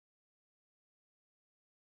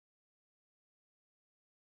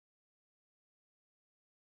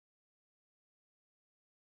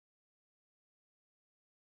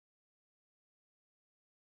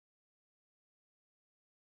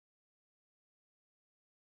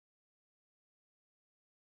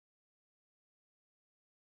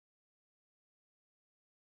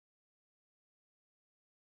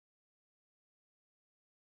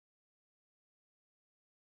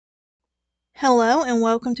Hello and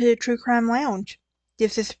welcome to the True Crime Lounge.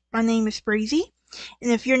 My name is Breezy,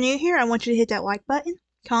 and if you're new here, I want you to hit that like button,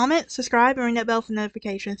 comment, subscribe, and ring that bell for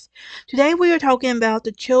notifications. Today we are talking about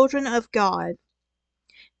the Children of God.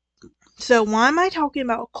 So why am I talking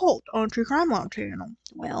about a cult on True Crime Lounge channel?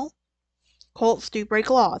 Well, cults do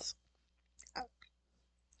break laws.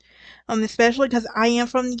 Especially because I am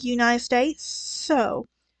from the United States, and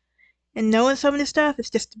knowing some of this stuff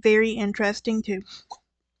is just very interesting too.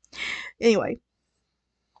 Anyway,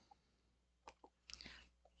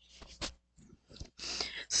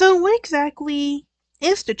 so what exactly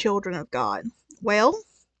is the Children of God? Well,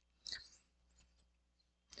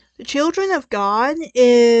 the Children of God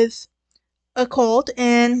is a cult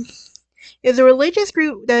and is a religious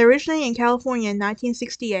group that originated in California in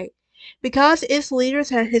 1968. Because its leaders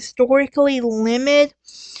had historically limited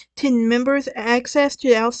members' access to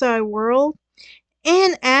the outside world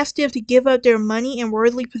and asked them to give up their money and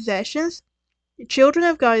worldly possessions, the Children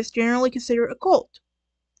of God is generally considered a cult.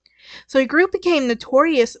 So the group became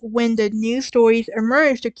notorious when the news stories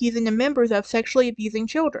emerged accusing the members of sexually abusing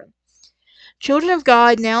children. Children of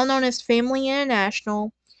God, now known as Family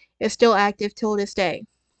International, is still active till this day.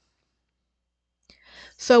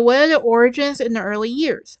 So what are the origins in the early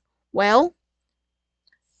years? Well,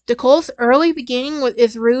 the cult's early beginning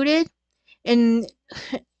is rooted in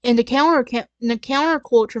the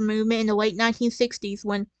counterculture movement in the late 1960s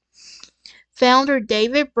when founder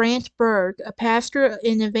David Branch Berg, a pastor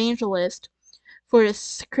and evangelist for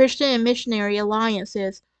the Christian and Missionary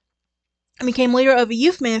Alliances, became leader of a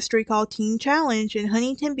youth ministry called Teen Challenge in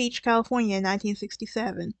Huntington Beach, California in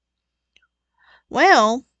 1967.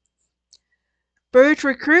 Well, Burge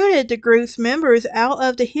recruited the group's members out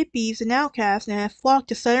of the hippies and outcasts and had flocked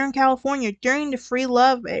to Southern California during the free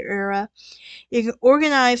love era. It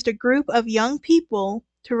organized a group of young people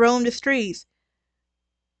to roam the streets,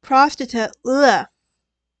 proselytizing,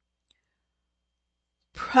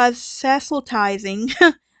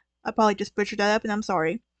 I probably just butchered that up and I'm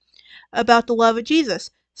sorry, about the love of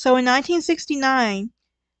Jesus. So in 1969,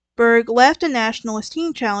 Berg left the Nationalist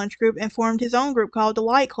Teen Challenge group and formed his own group called the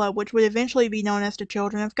Light Club, which would eventually be known as the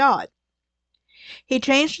Children of God. He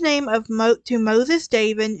changed the name to Moses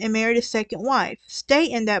David and married his second wife,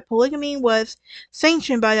 stating that polygamy was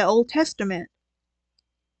sanctioned by the Old Testament.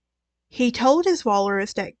 He told his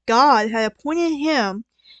followers that God had appointed him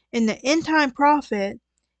in the end-time prophet,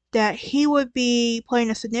 that he would be playing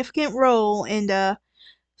a significant role in the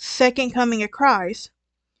second coming of Christ,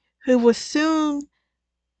 who would soon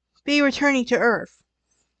be returning to earth.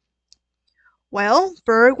 Well,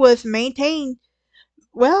 Berg also maintained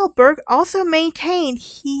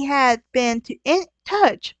he had been in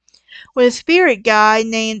touch with a spirit guide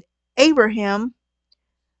named Abraham,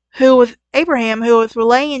 who was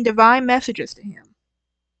relaying divine messages to him.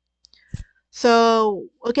 So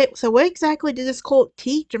what exactly did this cult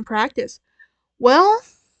teach and practice? Well,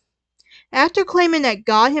 after claiming that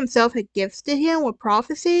God himself had gifted him with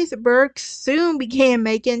prophecies, Berg soon began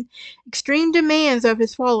making extreme demands of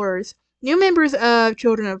his followers. New members of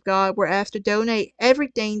Children of God were asked to donate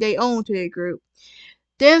everything they owned to the group,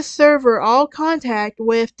 then sever all contact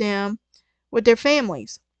with their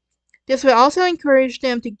families. This would also encourage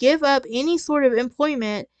them to give up any sort of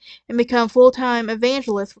employment and become full-time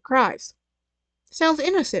evangelists for Christ. Sounds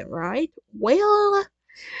innocent, right? Well,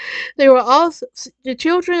 the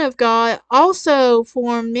Children of God also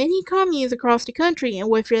formed many communes across the country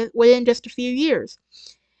and within just a few years.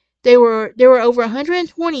 There were over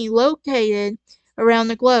 120 located around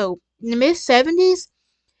the globe. In the mid-70s,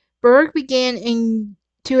 Berg began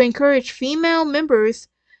to encourage female members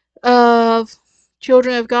of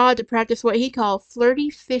Children of God to practice what he called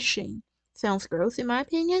flirty fishing. Sounds gross in my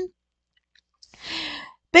opinion.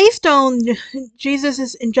 Based on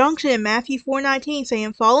Jesus' injunction in Matthew 4:19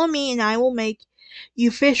 saying, "Follow me and I will make you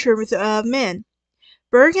fishers of men."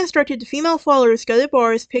 Berg instructed the female followers to go to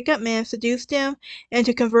bars, pick up men, seduce them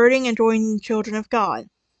into converting and joining the Children of God.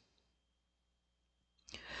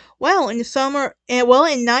 In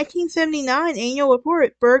 1979 annual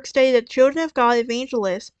report, Berg stated that Children of God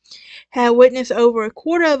evangelists had witnessed over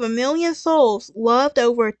 250,000 souls, loved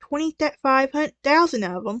over 25,000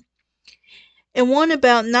 of them, and won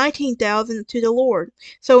about 19,000 to the Lord.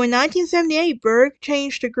 So in 1978, Berg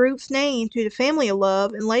changed the group's name to the Family of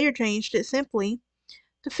Love and later changed it simply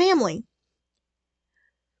to Family.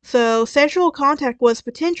 So sexual contact with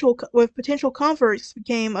potential converts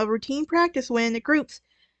became a routine practice when the group's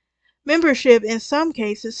membership in some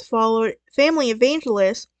cases followed family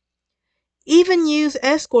evangelists, even used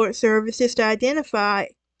escort services to identify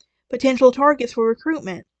potential targets for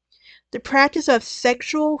recruitment. The practice of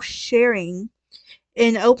sexual sharing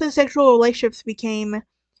and open sexual relationships became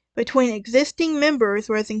between existing members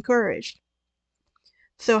was encouraged.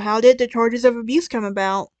 So how did the charges of abuse come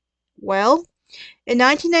about? Well, in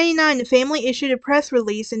 1999, the family issued a press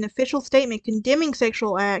release and official statement condemning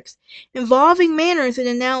sexual acts involving minors and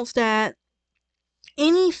announced that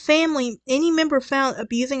any member found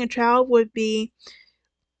abusing a child would be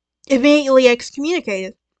immediately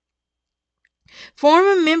excommunicated.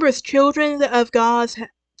 Former members, children of God,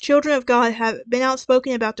 have been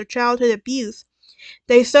outspoken about their childhood abuse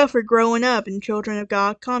they suffered growing up in Children of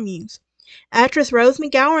God communes. Actress Rose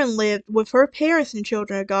McGowan lived with her parents in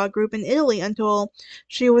Children of God group in Italy until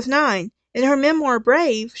she was 9. In her memoir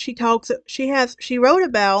Brave, she wrote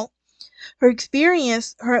about her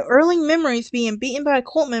experience, her early memories being beaten by a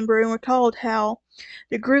cult member, and recalled how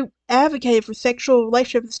the group advocated for sexual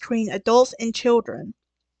relationships between adults and children.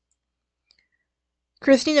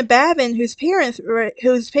 Christina Babin, whose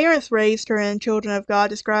parents raised her in Children of God,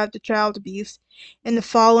 described the child abuse in the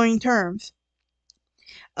following terms.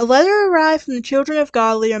 A letter arrived from the Children of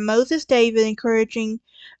God leader Moses David encouraging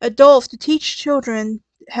adults to teach children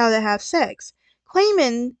how to have sex,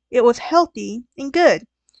 claiming it was healthy and good,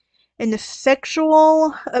 and the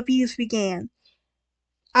sexual abuse began.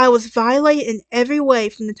 I was violated in every way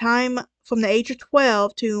from the age of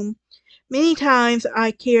 12 to many times I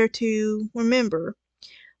care to remember.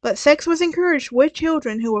 But sex was encouraged with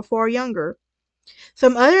children who were far younger.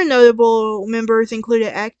 Some other notable members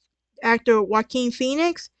included actor Joaquin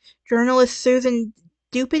Phoenix, journalist Susan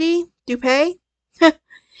Dupay,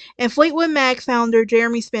 and Fleetwood Mac founder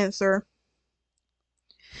Jeremy Spencer.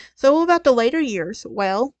 So what about the later years?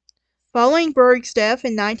 Well, following Berg's death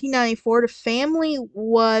in 1994, the family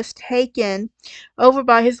was taken over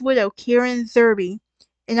by his widow, Karen Zerby.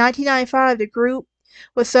 In 1995, the group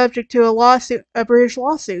was subject to a British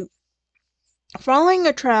lawsuit. Following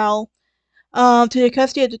a trial to the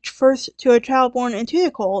custody of to a child born into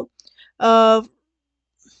the of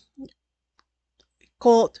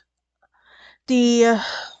cult, the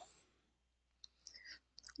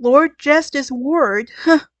Lord Justice Ward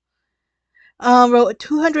wrote a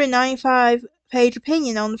 295-page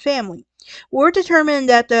opinion on the family. Ward determined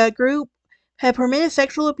that the group had permitted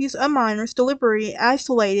sexual abuse of minors, deliberately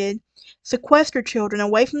isolated, sequestered children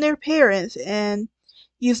away from their parents, and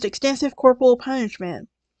used extensive corporal punishment.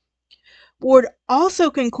 Ward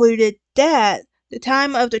also concluded that the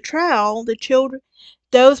time of the trial,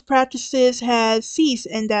 those practices had ceased,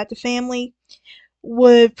 and that the family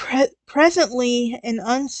would presently an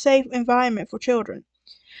unsafe environment for children.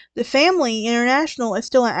 The Family International is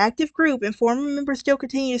still an active group, and former members still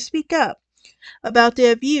continue to speak up about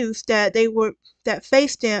the abuse that they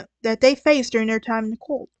faced during their time in the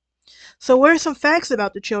cult. So, what are some facts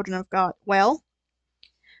about the Children of God? Well,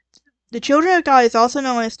 the Children of God is also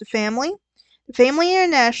known as the Family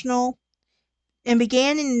International, and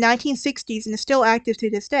began in the 1960s and is still active to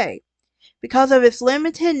this day. Because of its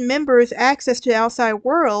limited members' access to the outside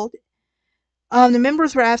world, the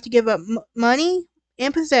members were asked to give up money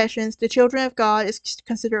and possessions. The Children of God is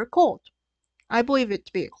considered a cult. I believe it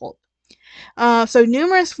to be a cult. So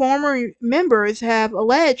numerous former members have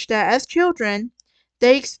alleged that as children,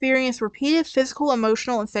 they experienced repeated physical,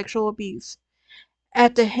 emotional, and sexual abuse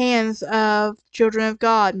at the hands of Children of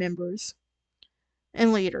God members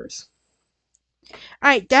and leaders.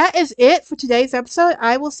 Alright, that is it for today's episode.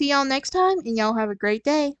 I will see y'all next time, and y'all have a great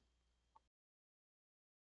day.